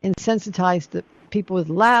and sensitized to people with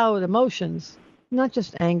loud emotions, not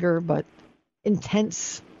just anger, but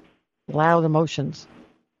intense, loud emotions,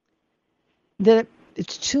 that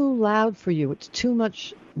it's too loud for you. It's too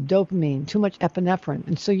much dopamine, too much epinephrine,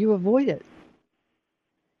 and so you avoid it.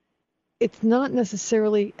 It's not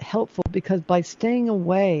necessarily helpful because by staying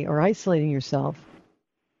away or isolating yourself,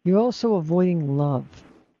 you're also avoiding love,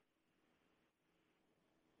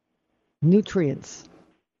 nutrients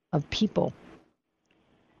of people.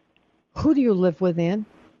 Who do you live with, Ann?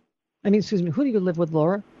 Who do you live with,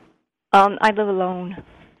 Laura? I live alone.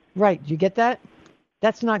 Right, you get that?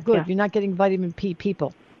 That's not good. Yeah. You're not getting vitamin P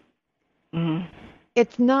people. Mm-hmm.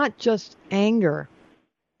 It's not just anger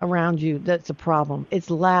around you that's a problem. It's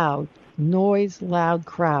loud, noise, loud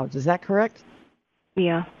crowds. Is that correct?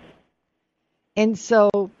 Yeah. And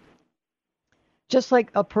so, just like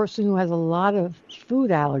a person who has a lot of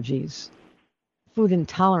food allergies, food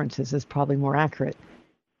intolerances is probably more accurate,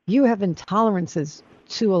 you have intolerances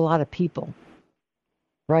to a lot of people,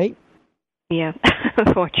 right? Yeah,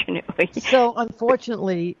 unfortunately. So,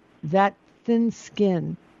 unfortunately, that thin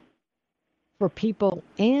skin for people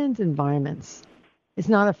and environments is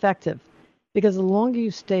not effective because the longer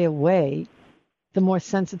you stay away, the more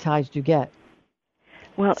sensitized you get.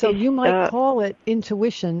 Well, so you might call it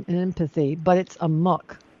intuition and empathy, but it's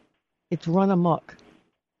amok. It's run amok.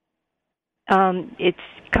 It's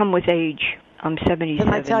come with age. I'm 77.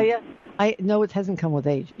 Can I tell you? I know it hasn't come with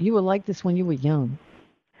age. You were like this when you were young.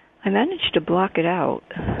 I managed to block it out.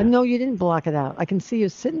 No, you didn't block it out. I can see you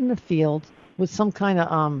sitting in the field with some kind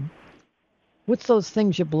of what's those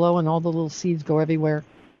things you blow and all the little seeds go everywhere?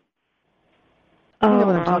 You know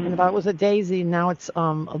what I'm talking about. It was a daisy, now it's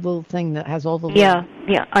a little thing that has all the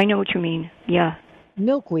yeah, I know what you mean. Yeah.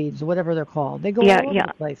 Milkweeds or whatever they're called. They go all over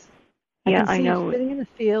the place. I can see you sitting in the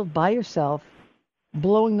field by yourself,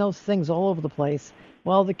 blowing those things all over the place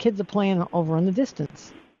while the kids are playing over in the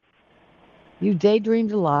distance. You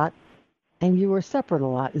daydreamed a lot, and you were separate a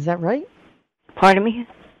lot. Is that right? Pardon me?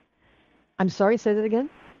 I'm sorry, say that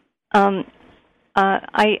again?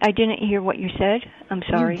 I didn't hear what you said. I'm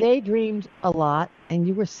sorry. You daydreamed a lot, and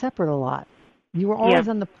you were separate a lot. You were always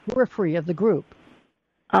on the periphery of the group.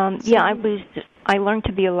 I learned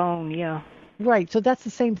to be alone, yeah. Right, so that's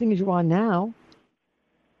the same thing as you are now.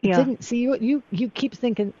 Yeah. You keep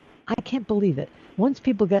thinking, I can't believe it. Once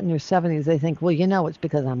people get in their 70s, they think, well, it's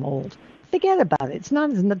because I'm old. Forget about it. It's not.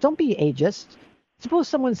 Don't be ageist. Suppose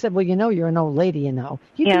someone said, well, you're an old lady, You'd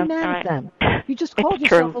be mad at them. You just called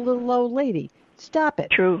yourself a little old lady. Stop it.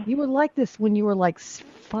 True. You were like this when you were like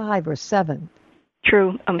 5 or 7.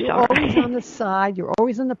 True. I'm sorry. You're always on the side. You're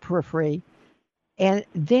always on the periphery. And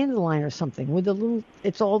dandelion or something with the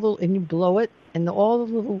little, and you blow it, and all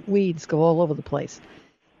the little weeds go all over the place.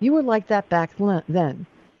 You were like that back then.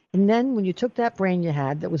 And then when you took that brain you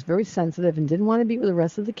had that was very sensitive and didn't want to be with the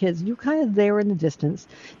rest of the kids, you kind of there in the distance.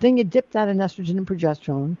 Then you dipped out in estrogen and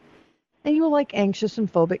progesterone, and you were like anxious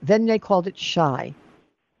and phobic. Then they called it shy.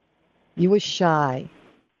 You were shy.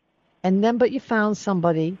 And then, but you found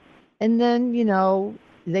somebody, and then,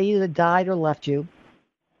 they either died or left you,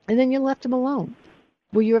 and then you left them alone.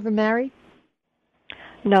 Were you ever married?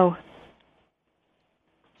 No.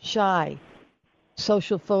 Shy.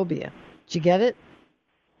 Social phobia. Did you get it?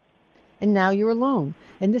 And now you're alone.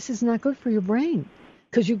 And this is not good for your brain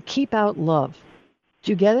because you keep out love.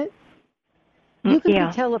 Do you get it? You can Yeah.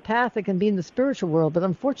 be telepathic and be in the spiritual world, but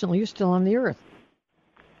unfortunately, you're still on the earth.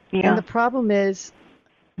 Yeah. And the problem is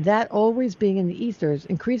that always being in the ethers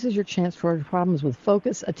increases your chance for problems with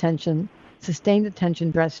focus, attention, sustained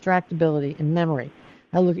attention, distractibility, and memory.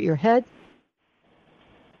 Now look at your head.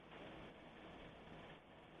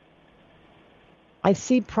 I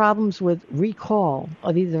see problems with recall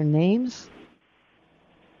of either names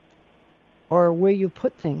or where you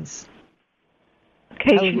put things.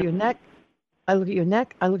 Okay. I look at your neck. I look at your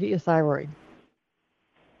neck. I look at your thyroid.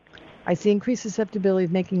 I see increased susceptibility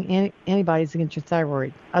of making antibodies against your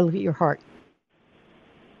thyroid. I look at your heart.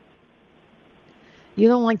 You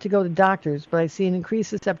don't like to go to doctors, but I see an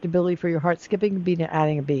increased susceptibility for your heart skipping a beat and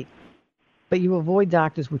adding a beat. But you avoid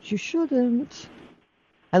doctors, which you shouldn't.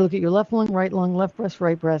 I look at your left lung, left breast,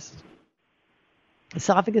 right breast,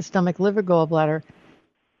 esophagus, stomach, liver, gallbladder,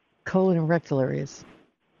 colon, and rectal areas.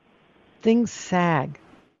 Things sag.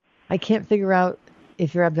 I can't figure out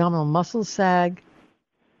if your abdominal muscles sag,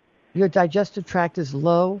 your digestive tract is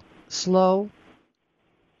low, slow.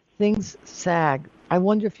 Things sag. I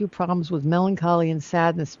wonder if you have problems with melancholy and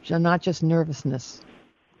sadness, not just nervousness.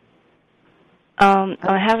 I'm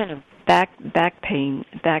having a back pain,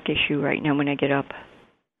 back issue right now when I get up.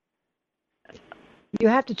 You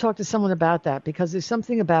have to talk to someone about that because there's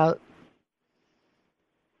something about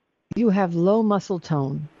you have low muscle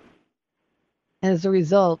tone, and as a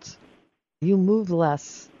result, you move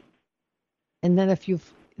less, and then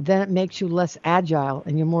then it makes you less agile,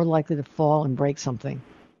 and you're more likely to fall and break something.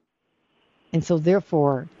 And so,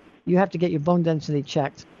 therefore, you have to get your bone density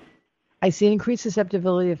checked. I see an increased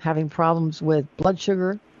susceptibility of having problems with blood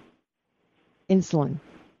sugar, insulin.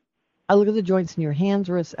 I look at the joints in your hands,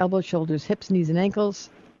 wrists, elbows, shoulders, hips, knees, and ankles.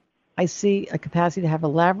 I see a capacity to have a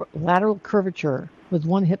lateral curvature with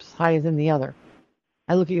one hip higher than the other.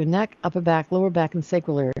 I look at your neck, upper back, lower back, and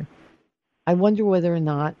sacral area. I wonder whether or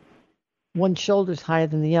not one shoulder is higher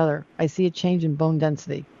than the other. I see a change in bone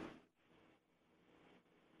density.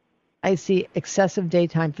 I see excessive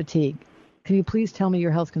daytime fatigue. Can you please tell me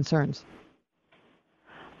your health concerns?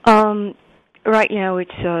 Right now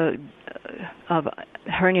it's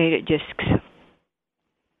herniated discs.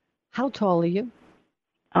 How tall are you?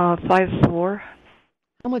 5'4".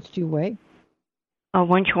 How much do you weigh?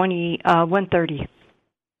 120, 130.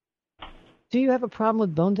 Do you have a problem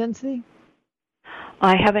with bone density?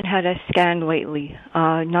 I haven't had a scan lately,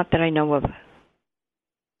 not that I know of.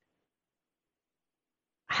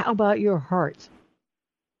 How about your heart?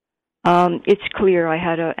 It's clear. I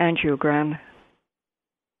had an angiogram.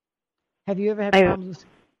 Have you ever had problems?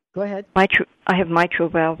 Go ahead. I have mitral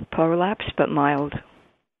valve prolapse, but mild.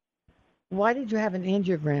 Why did you have an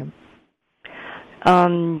angiogram?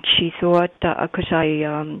 She thought because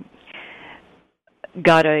I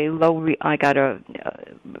got a low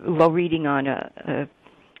reading on a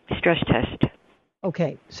stress test.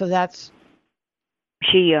 Okay, so that's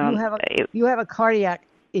you have a cardiac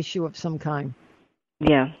issue of some kind.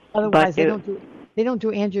 Yeah. Otherwise, they don't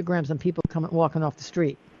do angiograms on people walking off the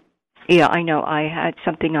street. Yeah, I know. I had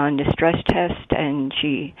something on the stress test, and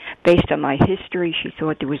based on my history, she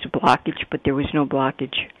thought there was a blockage, but there was no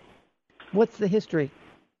blockage. What's the history?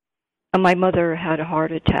 My mother had a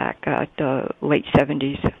heart attack at the late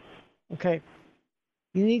 70s. Okay.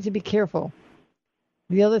 You need to be careful.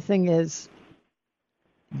 The other thing is,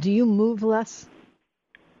 do you move less?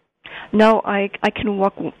 No, I can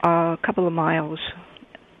walk a couple of miles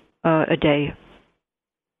a day.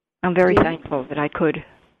 I'm very thankful that I could.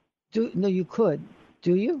 No, you could.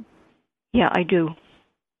 Do you? Yeah, I do.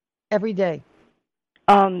 Every day?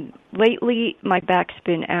 Lately, my back's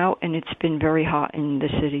been out, and it's been very hot in the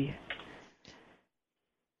city.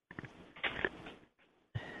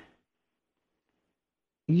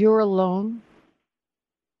 You're alone,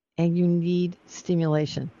 and you need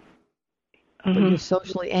stimulation. Mm-hmm. But you're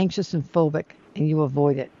socially anxious and phobic, and you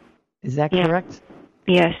avoid it. Is that correct?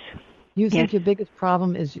 Yes. You think your biggest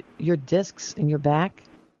problem is your discs in your back?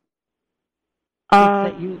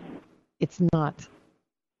 It's not.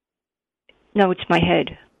 No, it's my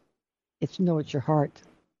head. It's your heart.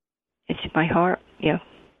 It's my heart, yeah.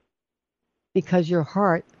 Because your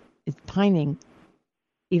heart is pining.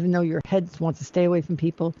 Even though your head wants to stay away from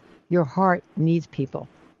people, your heart needs people.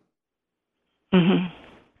 Mm-hmm.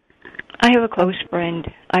 I have a close friend,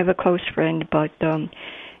 but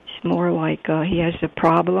it's more like he has a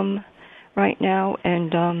problem right now,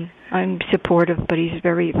 and I'm supportive, but he's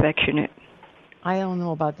very affectionate. I don't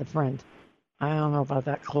know about the friend. I don't know about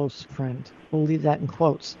that close friend. We'll leave that in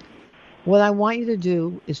quotes. What I want you to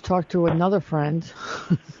do is talk to another friend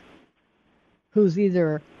who's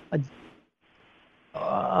either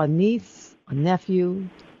a niece, a nephew,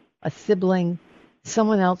 a sibling,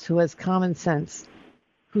 someone else who has common sense,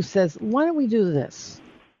 who says, why don't we do this?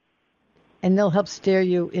 And they'll help steer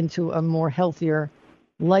you into a more healthier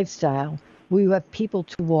lifestyle where you have people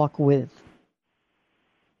to walk with.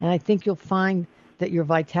 And I think you'll find that your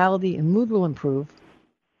vitality and mood will improve,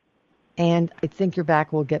 and I think your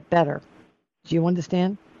back will get better. Do you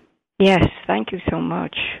understand? Yes, thank you so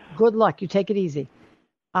much. Good luck. You take it easy.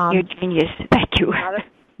 You're genius. Thank you.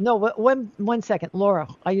 No, one second. Laura,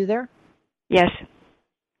 are you there? Yes.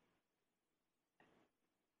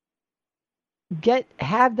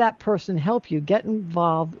 Have that person help you. Get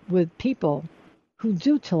involved with people who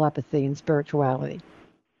do telepathy and spirituality.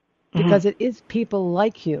 Because it is people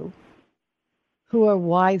like you who are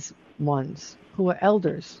wise ones, who are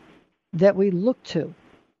elders, that we look to.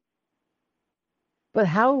 But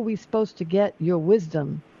how are we supposed to get your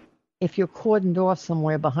wisdom if you're cordoned off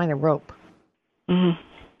somewhere behind a rope? Mm-hmm.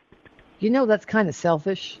 You know that's kind of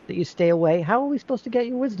selfish that you stay away. How are we supposed to get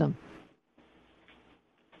your wisdom?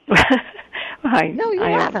 No, you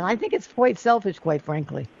haven't. I think it's quite selfish, quite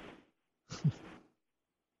frankly.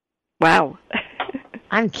 Wow.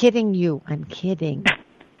 I'm kidding you. I'm kidding.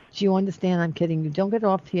 Do you understand? I'm kidding you. Don't get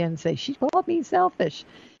off here and say, she called me selfish.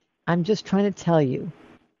 I'm just trying to tell you,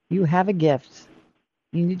 you have a gift.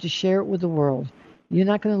 You need to share it with the world. You're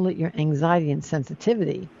not going to let your anxiety and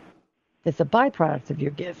sensitivity, that's a byproduct of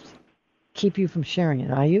your gift, keep you from sharing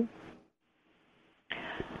it, are you?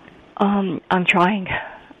 I'm trying.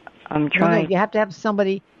 No, you have to have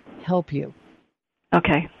somebody help you.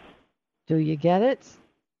 Okay. Do you get it?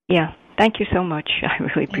 Yeah. Thank you so much. I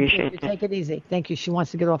really appreciate it. Take it easy. Thank you. She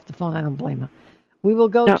wants to get off the phone. I don't blame her. We will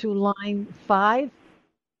go to line 5.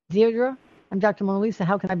 Deirdre, I'm Dr. Mona Lisa.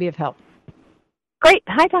 How can I be of help? Great.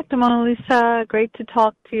 Hi, Dr. Mona Lisa. Great to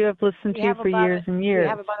talk to you. I've listened to you for years and years. We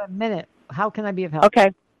have about a minute. How can I be of help?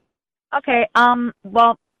 Okay.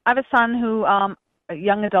 Well, I have a son who, a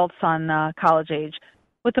young adult son, college age,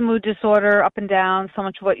 with a mood disorder, up and down. So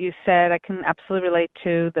much of what you said I can absolutely relate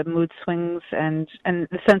to, the mood swings and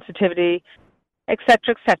the sensitivity, et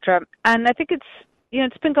cetera, et cetera. And I think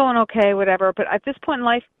it's been going okay, whatever. But at this point in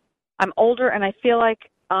life, I'm older and I feel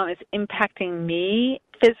like it's impacting me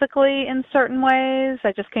physically in certain ways.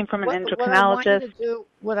 I just came from an endocrinologist.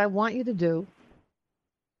 What I want you to do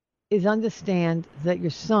is understand that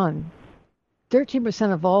your son,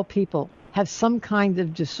 13% of all people have some kind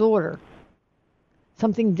of disorder,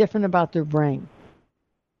 something different about their brain,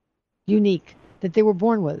 unique, that they were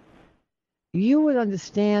born with. You would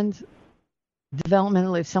understand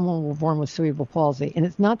developmentally if someone were born with cerebral palsy. And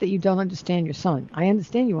it's not that you don't understand your son. I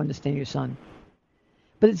understand you understand your son.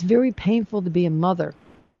 But it's very painful to be a mother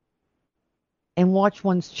and watch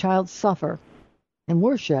one's child suffer, and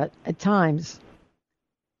worse yet, at times,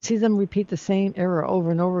 see them repeat the same error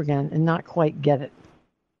over and over again and not quite get it.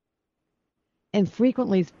 And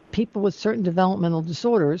frequently, people with certain developmental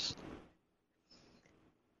disorders,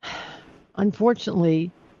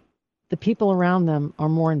 unfortunately, the people around them are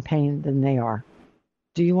more in pain than they are.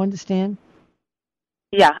 Do you understand?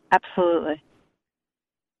 Yeah, absolutely.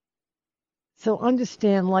 So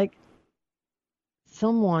understand, like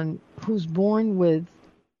someone who's born with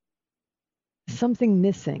something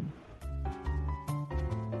missing,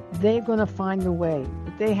 they're going to find a way.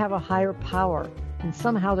 But they have a higher power, and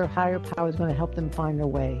somehow their higher power is going to help them find their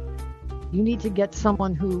way. You need to get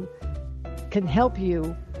someone who can help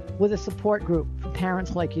you with a support group for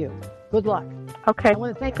parents like you. Good luck. Okay. I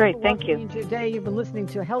want to thank Great. you for Thank you. into your day. You've been listening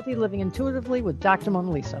to Healthy Living Intuitively with Dr.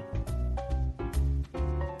 Mona Lisa.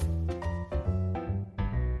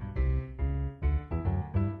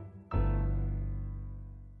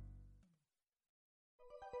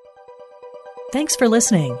 Thanks for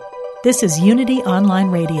listening. This is Unity Online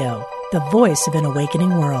Radio, the voice of an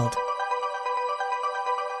awakening world.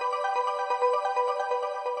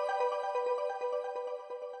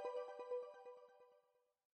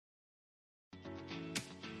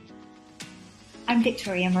 I'm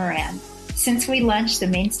Victoria Moran. Since we launched the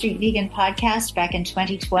Main Street Vegan podcast back in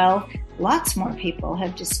 2012, lots more people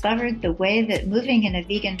have discovered the way that moving in a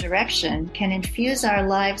vegan direction can infuse our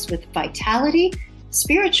lives with vitality,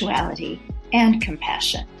 spirituality, and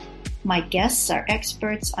compassion. My guests are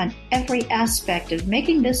experts on every aspect of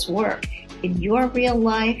making this work in your real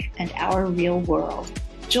life and our real world.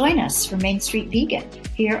 Join us for Main Street Vegan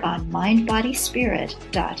here on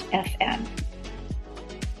mindbodyspirit.fm.